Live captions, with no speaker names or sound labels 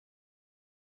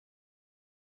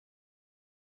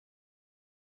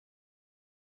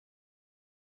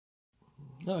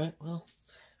All right, well,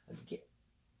 I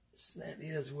guess that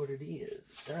is what it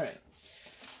is. All right.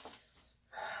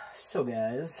 So,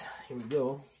 guys, here we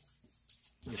go.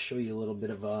 I'm going to show you a little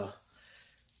bit of a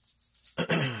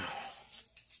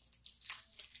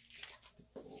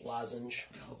lozenge.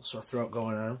 Got a little sore throat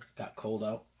going on. Got cold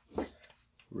out.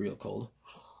 Real cold.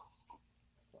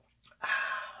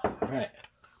 All right.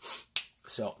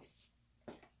 So,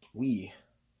 we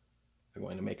are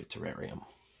going to make a terrarium.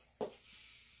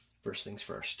 First things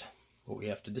first. What we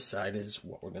have to decide is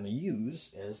what we're going to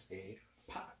use as a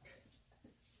pot.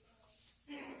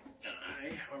 And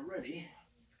I already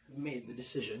made the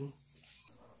decision.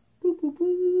 Boo, boo,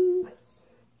 boo.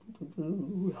 Boo,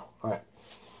 boo. All right.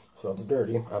 So it's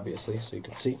dirty, obviously, so you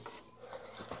can see.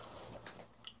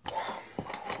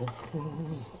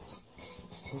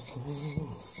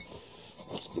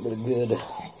 Give it a good,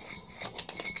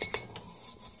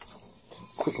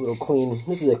 quick little clean.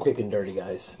 This is a quick and dirty,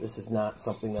 guys. This is not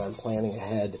something that I'm planning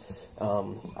ahead.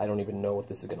 I don't even know what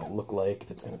this is going to look like,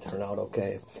 if it's going to turn out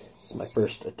okay. This is my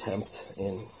first attempt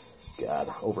in, God,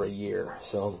 over a year.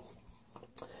 So,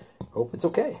 hope it's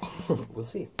okay. We'll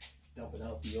see. Dumping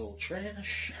out the old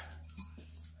trash.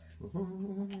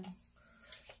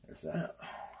 There's that.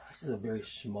 This is a very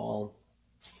small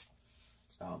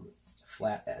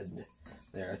flat end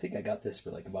there. I think I got this for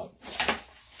like about,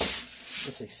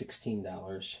 let's say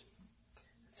 $16 at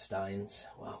Stein's.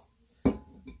 Wow.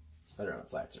 It's better on a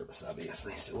flat surface,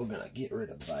 obviously. So we're going to get rid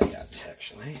of the baguette,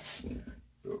 actually.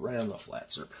 Do it right on the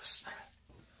flat surface.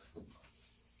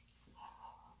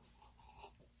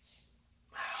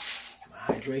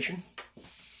 My hydration.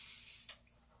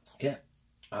 Okay.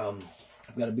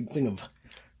 I've got a big thing of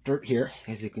dirt here,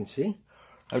 as you can see.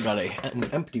 I've got an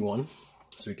empty one,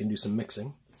 so we can do some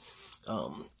mixing.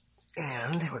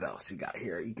 And what else you got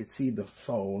here? You can see the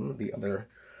phone, the other,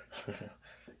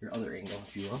 your other angle,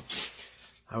 if you will.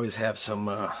 I always have some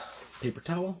paper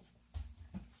towel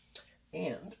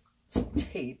and some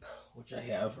tape, which I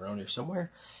have around here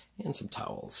somewhere, and some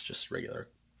towels, just regular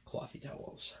clothy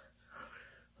towels.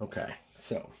 Okay,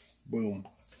 so, boom.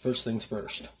 First things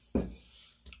first.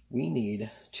 We need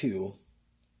to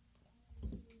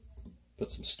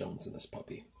put some stones in this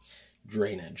puppy.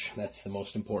 Drainage, that's the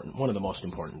most important, one of the most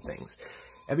important things.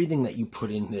 Everything that you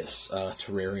put in this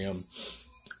terrarium,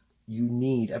 you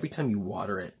need, every time you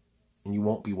water it, and you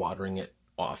won't be watering it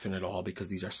often at all because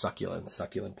these are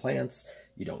succulent plants,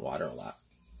 you don't water a lot.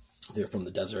 They're from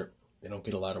the desert, they don't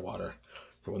get a lot of water.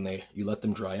 So when you let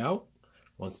them dry out,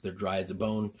 once they're dry as a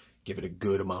bone, give it a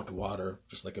good amount of water,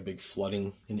 just like a big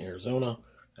flooding in Arizona,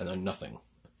 and then nothing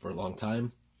for a long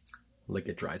time. Like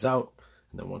it dries out,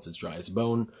 and then once it's dry as a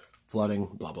bone, flooding,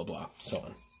 blah, blah, blah, so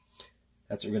on.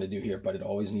 That's what we're going to do here, but it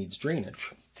always needs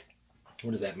drainage.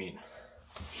 What does that mean?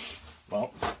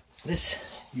 Well, this,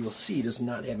 you will see, does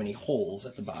not have any holes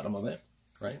at the bottom of it,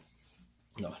 right?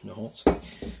 No holes.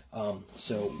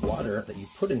 So water that you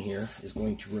put in here is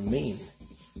going to remain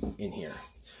in here.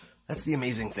 That's the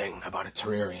amazing thing about a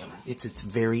terrarium. It's its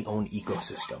very own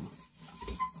ecosystem.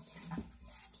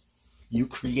 You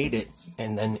create it,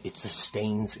 and then it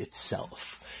sustains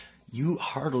itself. You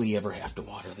hardly ever have to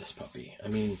water this puppy. I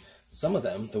mean, some of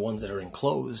them, the ones that are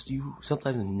enclosed, you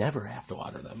sometimes never have to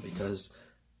water them because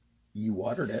you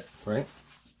watered it, right?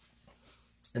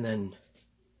 And then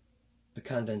the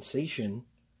condensation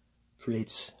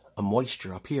creates a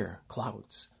moisture up here,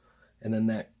 clouds. And then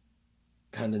that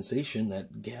condensation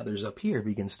that gathers up here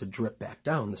begins to drip back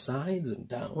down the sides and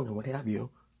down and what have you,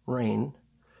 rain.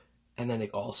 And then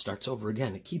it all starts over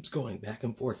again. It keeps going back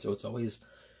and forth. So it's always,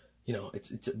 you know,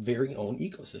 it's a very own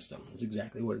ecosystem. It's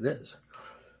exactly what it is.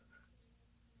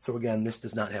 So again, this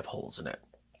does not have holes in it.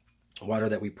 Water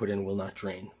that we put in will not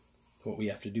drain. What we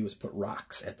have to do is put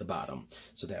rocks at the bottom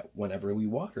so that whenever we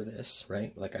water this,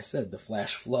 right, like I said, the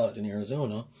flash flood in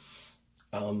Arizona,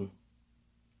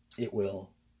 it will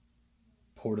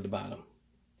pour to the bottom.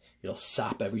 It'll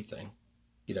sop everything,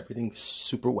 get everything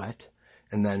super wet,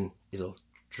 and then it'll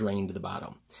drain to the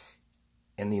bottom.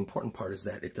 And the important part is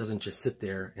that it doesn't just sit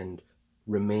there and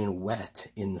remain wet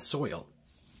in the soil,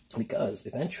 because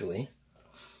eventually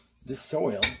this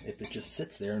soil, if it just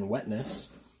sits there in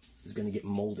wetness, is going to get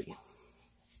moldy.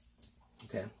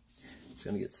 Okay, it's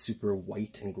going to get super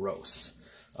white and gross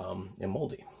and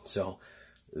moldy. So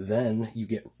then you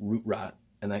get root rot,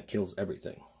 and that kills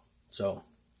everything. So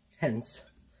hence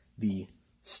the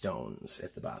stones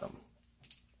at the bottom.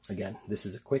 Again, this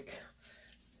is a quick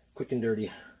and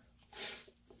dirty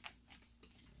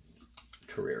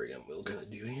terrarium we're going to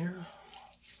do here.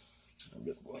 I'm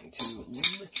just going to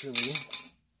literally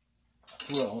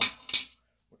throw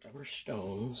whatever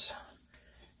stones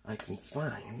I can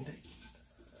find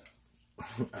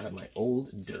out of my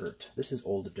old dirt. This is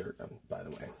old dirt, by the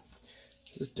way.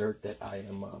 This is dirt that I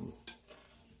am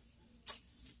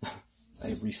I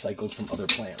have recycled from other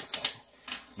plants.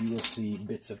 You will see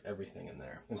bits of everything in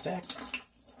there. In fact,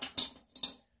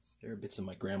 there are bits of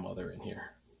my grandmother in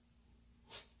here.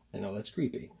 I know that's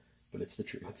creepy, but it's the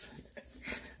truth.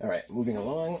 All right, moving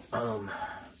along. All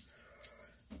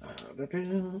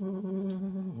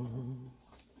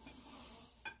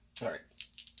right,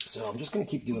 so I'm just going to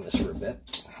keep doing this for a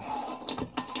bit.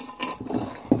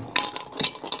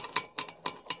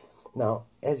 Now,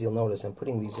 as you'll notice, I'm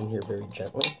putting these in here very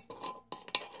gently.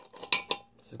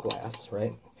 This is glass,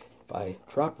 right? If I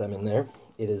drop them in there,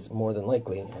 it is more than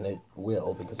likely, and it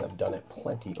will, because I've done it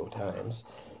plenty of times,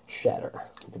 shatter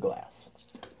the glass,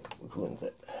 which ruins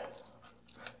it.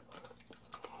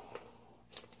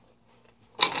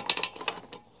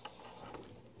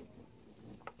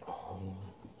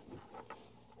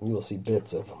 You will see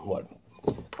bits of what?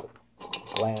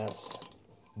 Glass,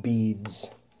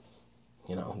 beads,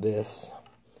 you know, this.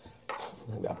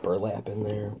 I've got burlap in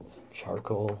there,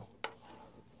 charcoal,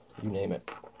 you name it.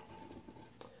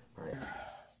 All right.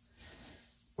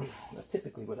 Now,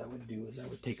 typically what I would do is I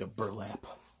would take a burlap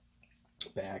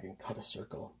bag and cut a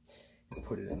circle and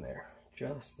put it in there.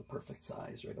 Just the perfect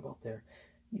size, right about there.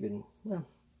 Even, well,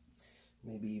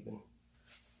 maybe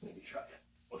try it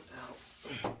without.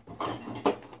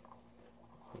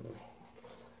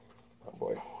 Oh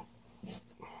boy.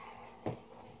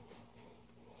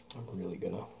 I'm really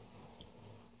gonna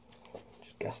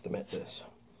just guesstimate this.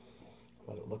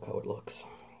 Let it look how it looks.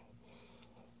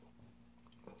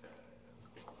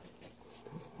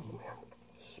 Oh man.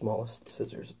 Smallest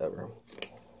scissors ever.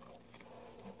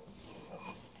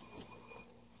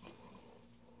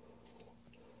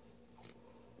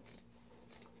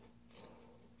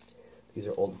 These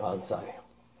are old bonsai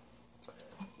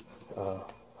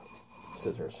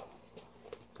scissors.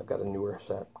 I've got a newer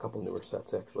set, a couple newer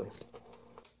sets actually.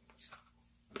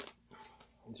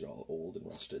 These are all old and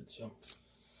rusted, so.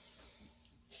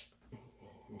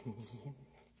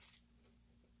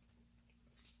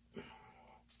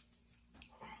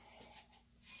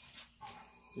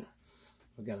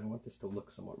 Again, I want this to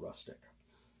look somewhat rustic.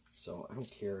 So I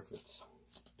don't care if it's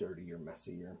dirty or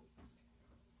messy or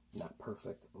not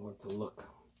perfect. I want it to look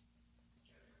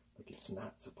like it's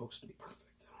not supposed to be perfect.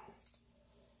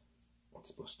 It's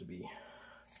supposed to be,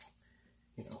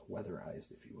 you know,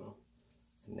 weatherized, if you will,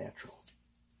 and natural.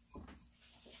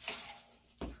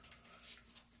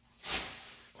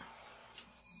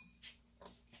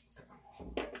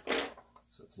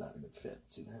 So it's not a good fit,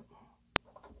 see that?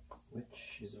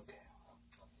 Which is okay.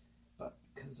 But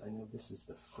because I know this is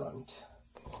the front,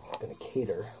 I'm going to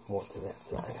cater more to that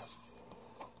side.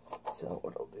 So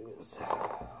what I'll do is,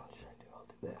 I'll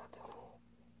do that.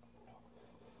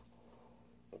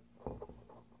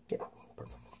 Yeah,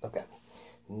 perfect. Okay.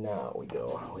 Now we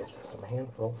go with some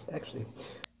handfuls. Actually,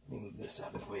 let me move this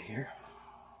out of the way here.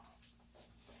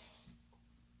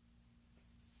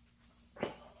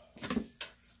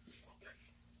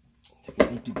 Take an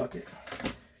empty bucket.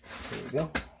 There we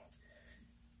go.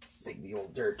 Take the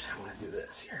old dirt. I'm going to do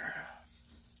this here.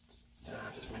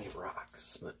 Not as many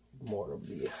rocks, but more of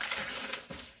the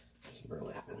there's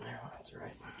burlap in there. That's all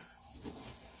right.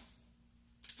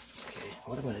 Okay,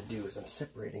 what I'm going to do is I'm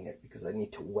separating it because I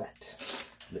need to wet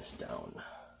this down.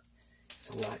 It's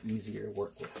a lot easier to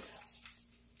work with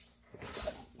if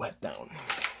it's wet down.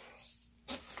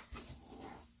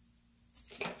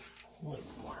 Okay, a little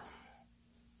bit more.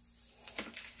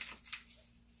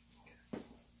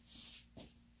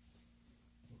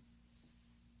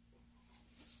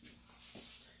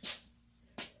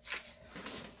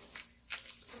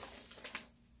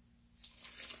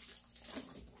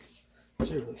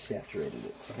 I really saturated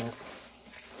it, so that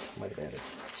might have added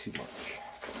too much.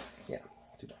 Yeah,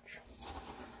 too much.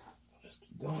 I'll just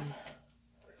keep going.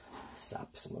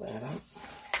 Sop some of that out.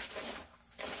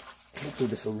 Hopefully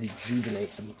this will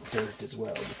rejuvenate the dirt as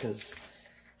well, because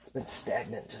it's been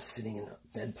stagnant just sitting in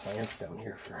dead plants down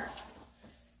here for,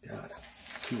 God,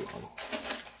 too long.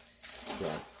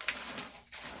 So,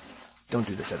 don't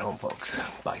do this at home, folks.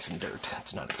 Buy some dirt.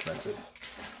 It's not expensive.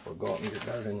 Or go out in your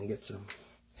garden and get some.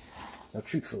 Now,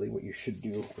 truthfully, what you should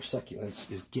do for succulents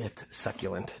is get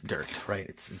succulent dirt, right?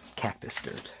 It's cactus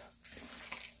dirt.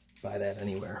 Buy that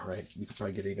anywhere, right? You could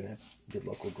probably get even at a good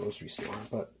local grocery store,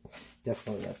 but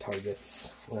definitely at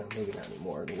Targets. Well, maybe not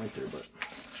anymore in the winter, but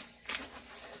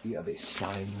if you have a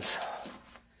Steins.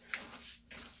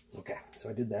 Okay, so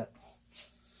I did that.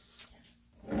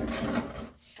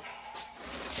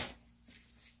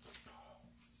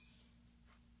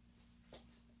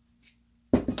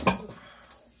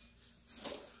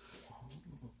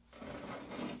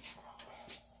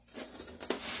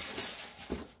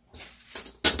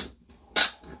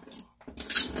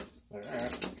 Alright.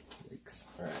 Yikes.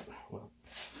 Alright, well,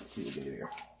 let's see what we can do here.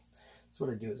 So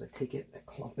what I do is I take it, I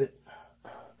clump it,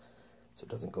 so it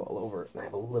doesn't go all over it, and I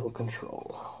have a little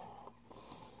control.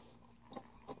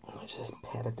 I just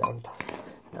pat it down,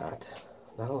 not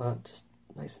a lot, just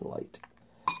nice and light.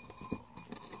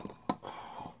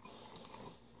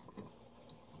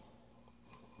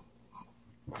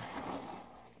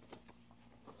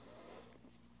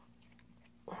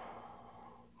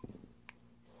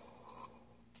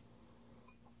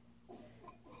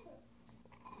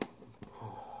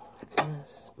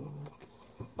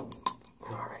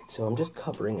 Alright, so I'm just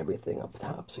covering everything up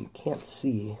top so you can't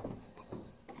see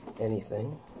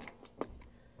anything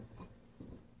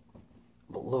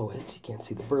below it. You can't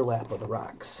see the burlap of the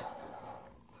rocks.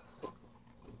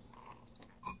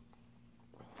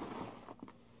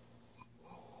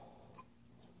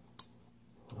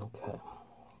 Okay,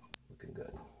 looking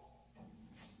good.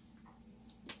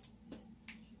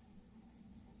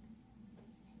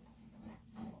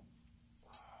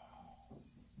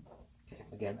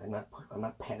 Again, I'm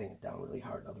not patting it down really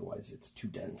hard, otherwise it's too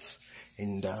dense,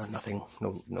 and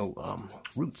no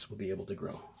roots will be able to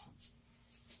grow.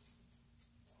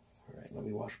 All right, let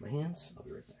me wash my hands. I'll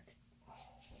be right back.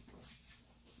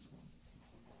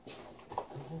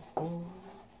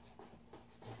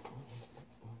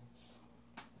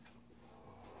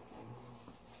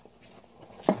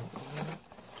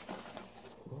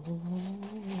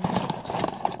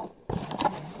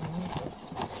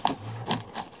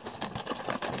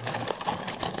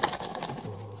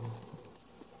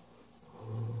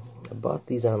 I bought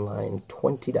these online,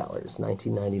 $20,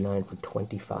 $19.99 for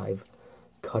 25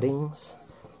 cuttings.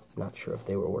 I'm not sure if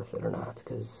they were worth it or not,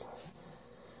 because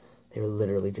they were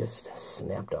literally just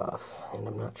snapped off, and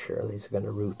I'm not sure these are going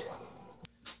to root.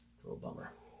 It's a little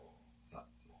bummer. But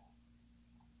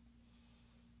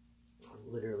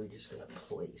I'm literally just going to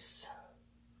place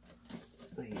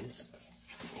these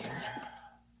here.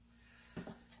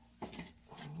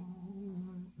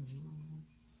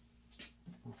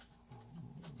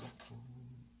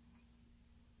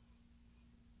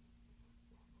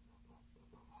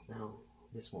 Now,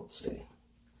 this won't stay,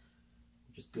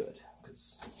 which is good,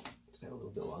 because it's got a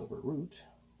little bit longer root,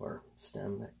 or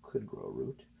stem that could grow a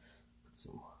root. Put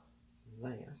some of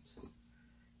that. I'm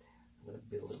going to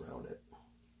build around it.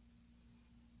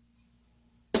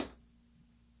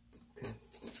 Okay,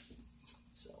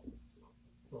 so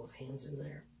both hands in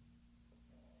there.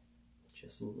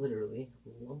 Just literally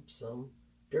lump some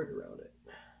dirt around it.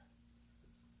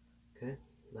 Okay,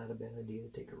 not a bad idea to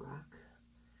take a rock.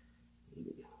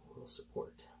 Maybe a little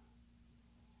support.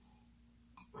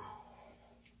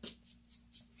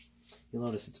 You'll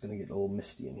notice it's going to get a little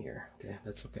misty in here. Okay,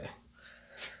 that's okay.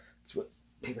 That's what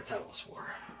paper towel's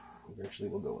for. Eventually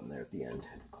we'll go in there at the end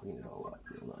and clean it all up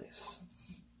real nice.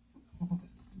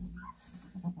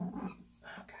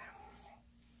 Okay.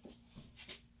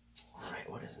 Alright,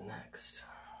 what is next?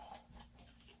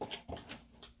 Let's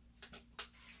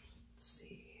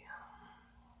see.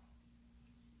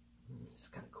 It's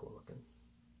kind of cool looking.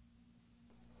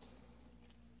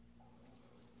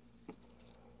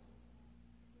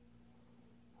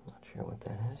 Not sure what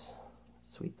that is.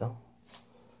 Sweet though.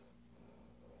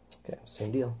 Okay,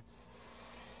 same deal.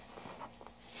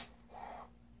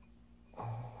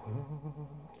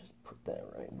 Just put that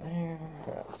right there.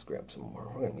 Alright, let's grab some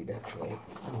more. We're gonna need actually,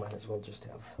 I might as well just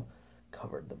have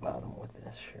covered the bottom with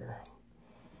this, sure.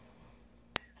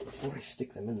 Before I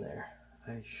stick them in there,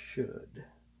 I should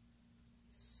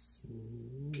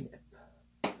snip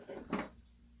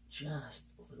just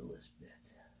a littlest bit.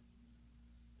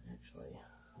 Actually,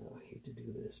 I hate to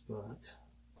do this, but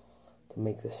to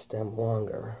make the stem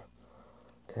longer,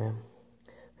 okay,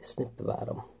 I snip the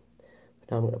bottom.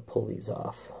 But now I'm going to pull these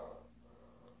off.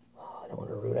 Oh, I don't want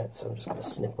to root it, so I'm just going to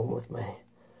snip them with my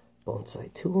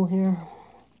bonsai tool here.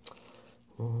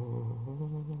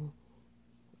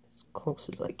 As close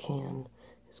as I can,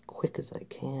 as quick as I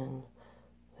can.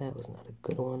 That was not a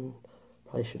good one.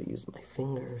 Probably should have used my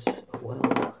fingers. Oh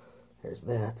well, there's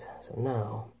that. So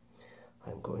now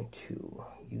I'm going to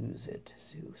use it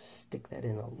to stick that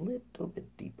in a little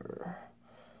bit deeper.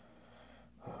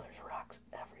 Oh, there's rocks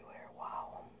everywhere.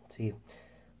 Wow. See,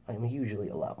 I'm usually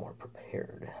a lot more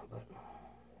prepared, but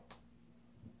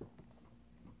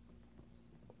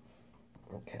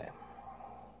okay.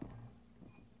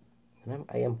 And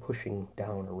I am pushing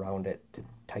down around it to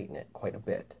tighten it quite a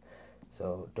bit.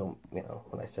 So don't, you know,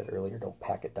 when I said earlier, don't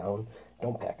pack it down.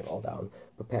 Don't pack it all down,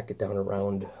 but pack it down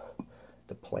around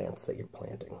the plants that you're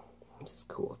planting. This is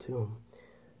cool too.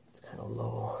 It's kind of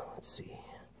low. Let's see.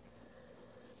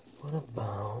 What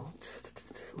about?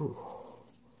 Ooh.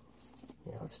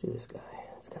 Yeah, let's do this guy.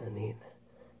 It's kind of neat.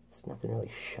 It's nothing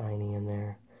really shiny in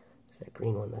there. There's that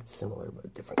green one that's similar but a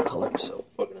different color, so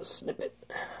we're going to snip it.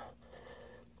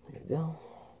 There you go.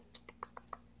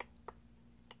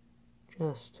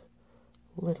 Just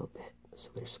a little bit, so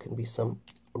there's going to be some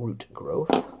root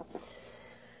growth.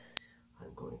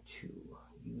 I'm going to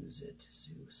use it to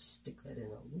stick that in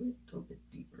a little bit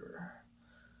deeper.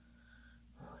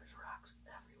 Oh, there's rocks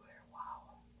everywhere.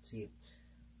 Wow. See,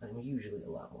 I'm usually a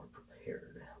lot more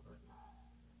prepared, but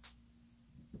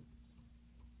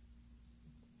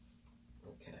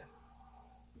okay.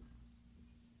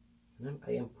 And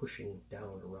I am pushing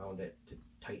down around it to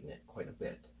tighten it quite a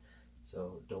bit.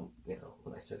 So don't, you know,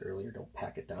 when I said earlier, don't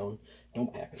pack it down.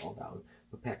 Don't pack it all down,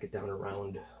 but pack it down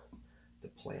around the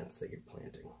plants that you're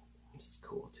planting. This is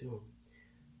cool too.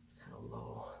 It's kind of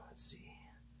low. Let's see.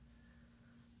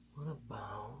 What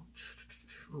about?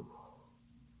 Ooh.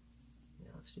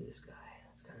 Yeah, let's do this guy.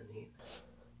 It's kind of neat.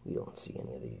 We don't see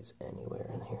any of these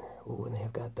anywhere in here. Ooh, and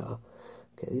they've got the.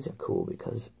 Okay, these are cool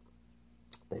because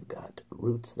they've got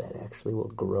roots that actually will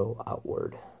grow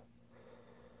outward.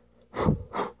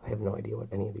 I have no idea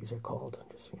what any of these are called,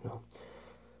 just so you know.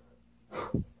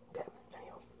 Okay,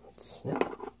 anyhow, let's snip.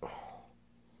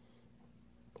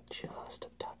 Just a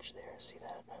touch there, see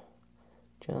that?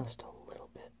 Just a little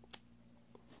bit.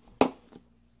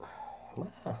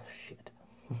 Ah, shit.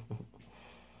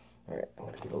 Alright, I'm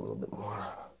going to get a little bit more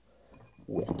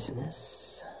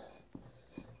wetness.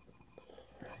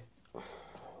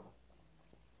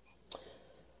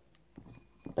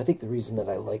 I think the reason that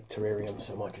I like terrarium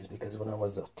so much is because when I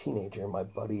was a teenager, my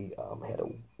buddy had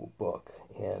a book,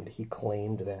 and he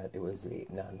claimed that it was a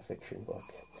nonfiction book,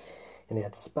 and it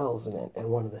had spells in it, and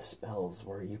one of the spells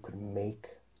where you could make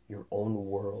your own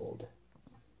world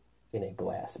in a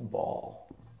glass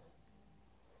ball.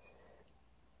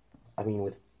 I mean,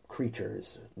 with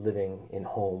creatures living in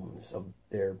homes of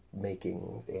their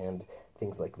making and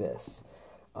things like this.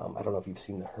 I don't know if you've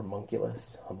seen the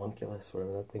homunculus,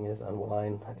 whatever that thing is,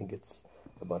 online. I think it's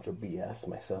a bunch of BS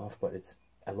myself, but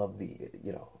I love the,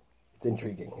 you know, it's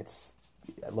intriguing.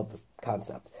 I love the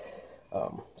concept.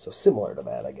 So similar to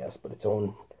that, I guess, but its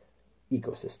own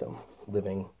ecosystem,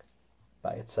 living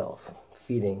by itself,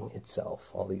 feeding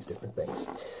itself, all these different things.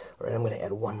 All right, I'm going to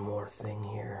add one more thing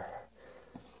here.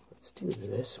 Let's do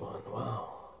this one.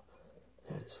 Wow,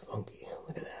 that is funky.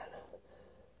 Look at that.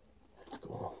 That's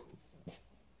cool.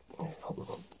 Hold a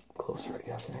little closer, I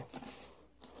guess, eh?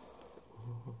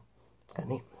 Kind of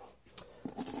neat.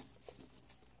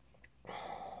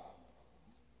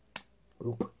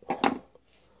 Oop. Put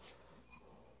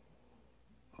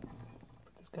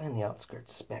this guy in the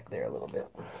outskirts back there a little bit.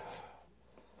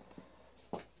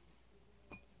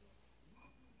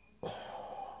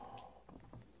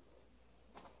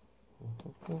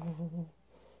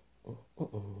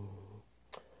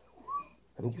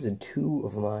 I'm using two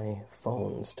of my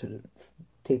phones to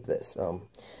tape this.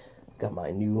 Got my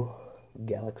new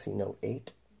Galaxy Note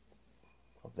 8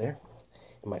 up there,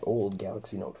 and my old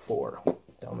Galaxy Note 4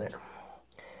 down there.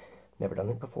 Never done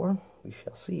it before. We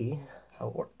shall see how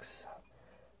it works. I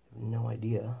have no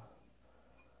idea.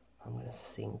 I'm going to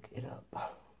sync it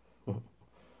up.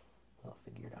 I'll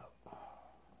figure it out.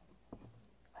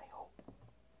 I hope.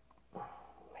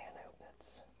 Man, I hope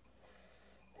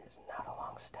there's not a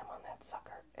long stem on that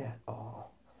sucker at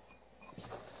all.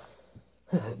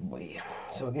 Oh boy.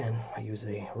 So again, I use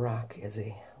a rock as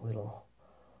a little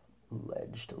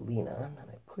ledge to lean on, and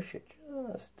I push it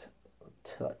just a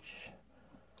touch.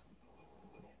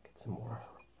 Get some more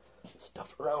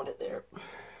stuff around it there.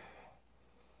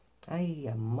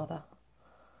 Aye, mother.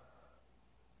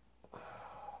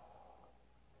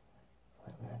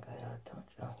 Flatten that guy out a touch.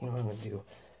 Oh, you know what I'm going to do?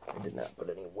 I did not put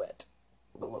any wet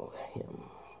below him.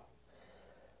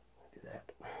 Do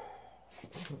that.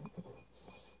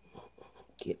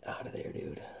 Get out of there,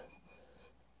 dude.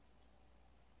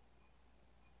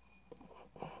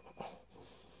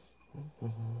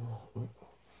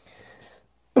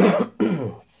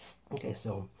 Okay,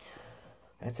 so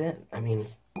that's it. I mean,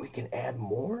 we can add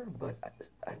more, but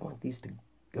I want these to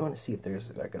go and see if they're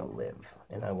going to live,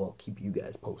 and I will keep you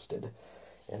guys posted.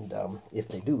 And if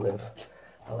they do live,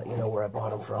 I'll let you know where I bought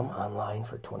them from online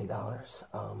for $20.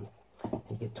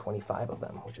 You get 25 of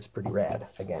them, which is pretty rad,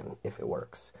 again, if it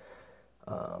works.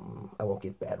 I won't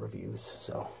give bad reviews,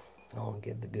 so I'll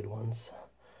give the good ones.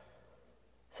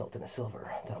 Salt and a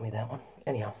silver, taught me that one.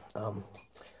 Anyhow,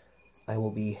 I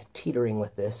will be teetering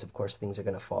with this. Of course, things are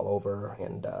going to fall over,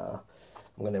 and I'm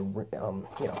going to,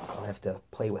 you know, I'll have to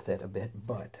play with it a bit,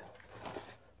 but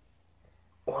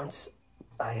once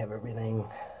I have everything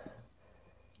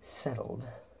settled,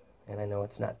 and I know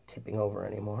it's not tipping over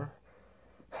anymore,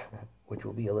 which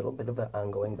will be a little bit of an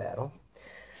ongoing battle.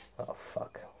 Oh,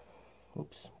 fuck.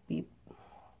 Oops. Beep.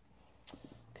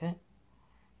 Okay.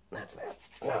 That's that.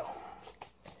 Now,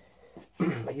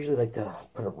 I usually like to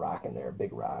put a rock in there, a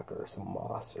big rock or some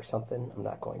moss or something. I'm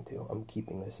not going to. I'm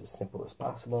keeping this as simple as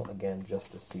possible, again,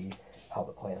 just to see how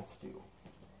the plants do.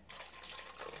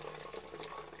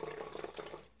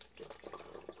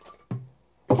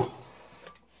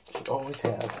 Should always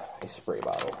have a spray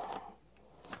bottle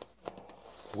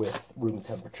with room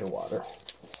temperature water.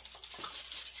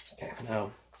 Okay,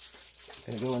 now I'm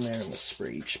going to go in there and just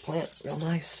spray each plant real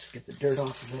nice, get the dirt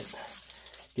off of it.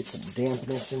 Get some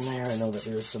dampness in there. I know that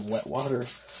there's some wet water.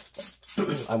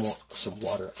 I want some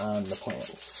water on the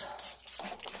plants.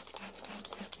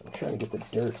 I'm trying to get the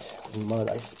dirt and mud,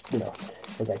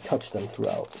 as I touch them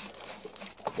throughout.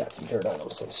 I've got some dirt on them,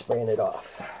 so I'm spraying it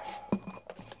off.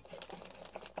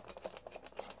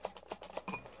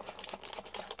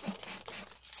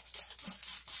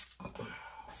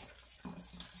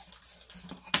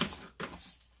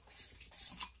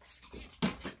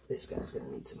 This guy's going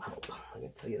to need some help. I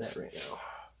can tell you that right now.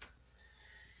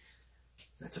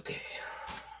 That's okay.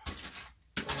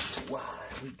 That's why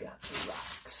we got the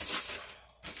rocks.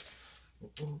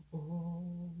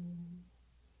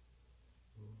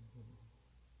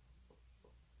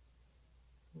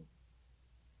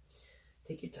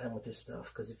 Take your time with this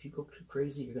stuff, because if you go too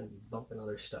crazy, you're going to be bumping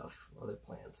other stuff, other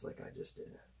plants, like I just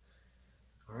did.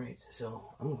 Alright,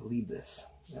 so I'm going to leave this.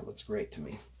 That looks great to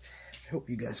me. I hope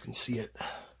you guys can see it.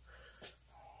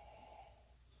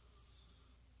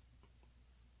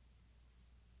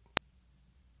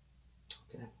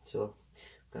 Okay, so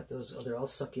got those, they're all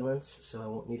succulents, so I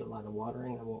won't need a lot of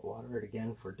watering. I won't water it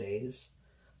again for days.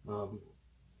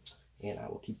 And I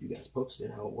will keep you guys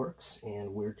posted how it works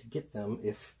and where to get them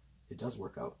if it does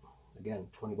work out. Again,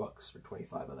 20 bucks for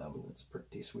 25 of them. That's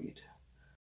pretty sweet.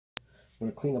 I'm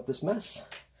going to clean up this mess.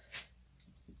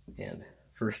 And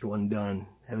first one done.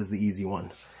 That was the easy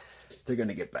one. They're going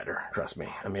to get better, trust me.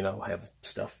 I mean, I'll have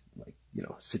stuff, like, you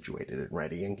know, situated and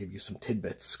ready and give you some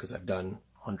tidbits, because I've done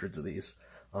hundreds of these.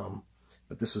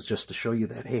 But this was just to show you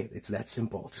that, hey, it's that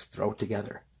simple. Just throw it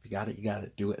together. If you got it, you got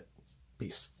it. Do it.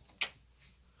 Peace.